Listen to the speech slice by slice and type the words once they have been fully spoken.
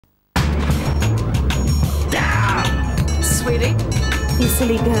sweetie. You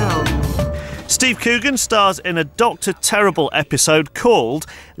silly girl. Steve Coogan stars in a Dr. Terrible episode called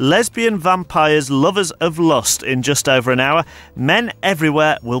Lesbian Vampires Lovers of Lust in just over an hour. Men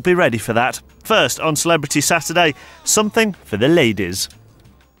everywhere will be ready for that. First, on Celebrity Saturday, something for the ladies.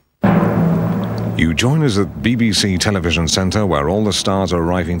 You join us at BBC Television Centre, where all the stars are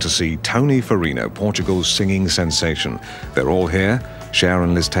arriving to see Tony Ferrino, Portugal's singing sensation. They're all here, Cher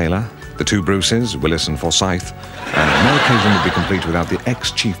and Liz Taylor, the two Bruces, Willis and Forsythe, and no occasion would be complete without the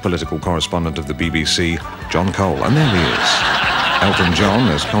ex-chief political correspondent of the BBC, John Cole. And there he is. Elton John,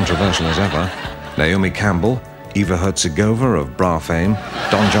 as controversial as ever, Naomi Campbell, Eva Herzegovina of bra fame,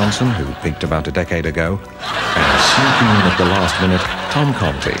 Don Johnson, who peaked about a decade ago, and sneaking in at the last minute, Tom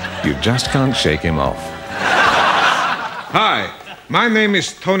Conti. You just can't shake him off. Hi, my name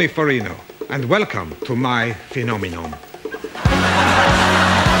is Tony Ferrino, and welcome to my phenomenon.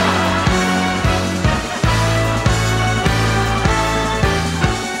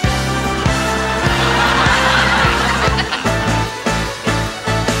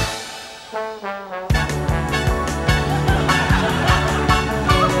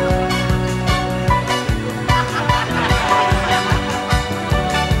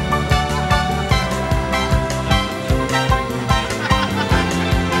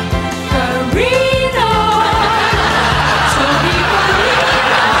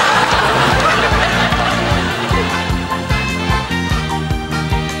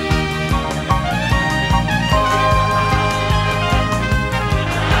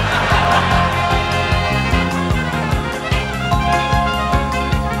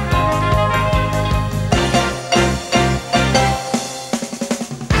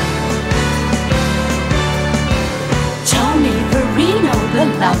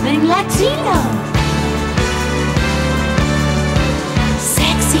 Loving Latino,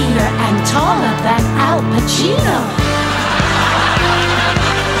 sexier and taller than Al Pacino,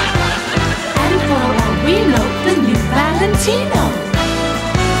 and for all we know, the new Valentino.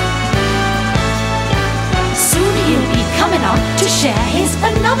 Soon he'll be coming on to share his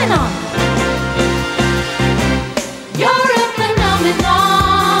phenomenon. You're a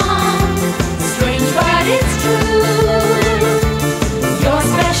phenomenon, strange but it's true. Your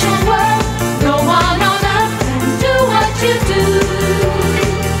special world, no one on earth can do what you do.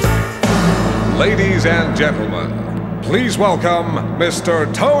 Ladies and gentlemen, please welcome Mr.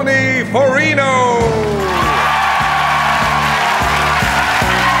 Tony Ferrino.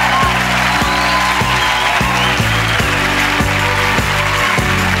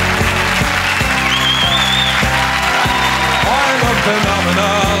 I'm a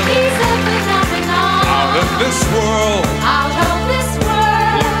phenomenon. He's a phenomenon. Out of this world. Out of this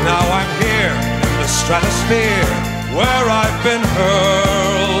world. Now I'm here in the stratosphere where I've been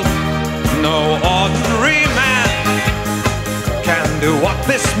hurled. No ordinary man can do what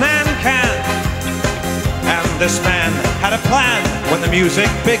this man can. And this man had a plan when the music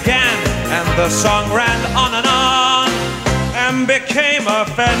began, and the song ran on and became a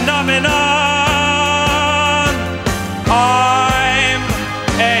phenomenon. I'm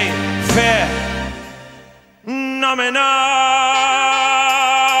a phenomenon.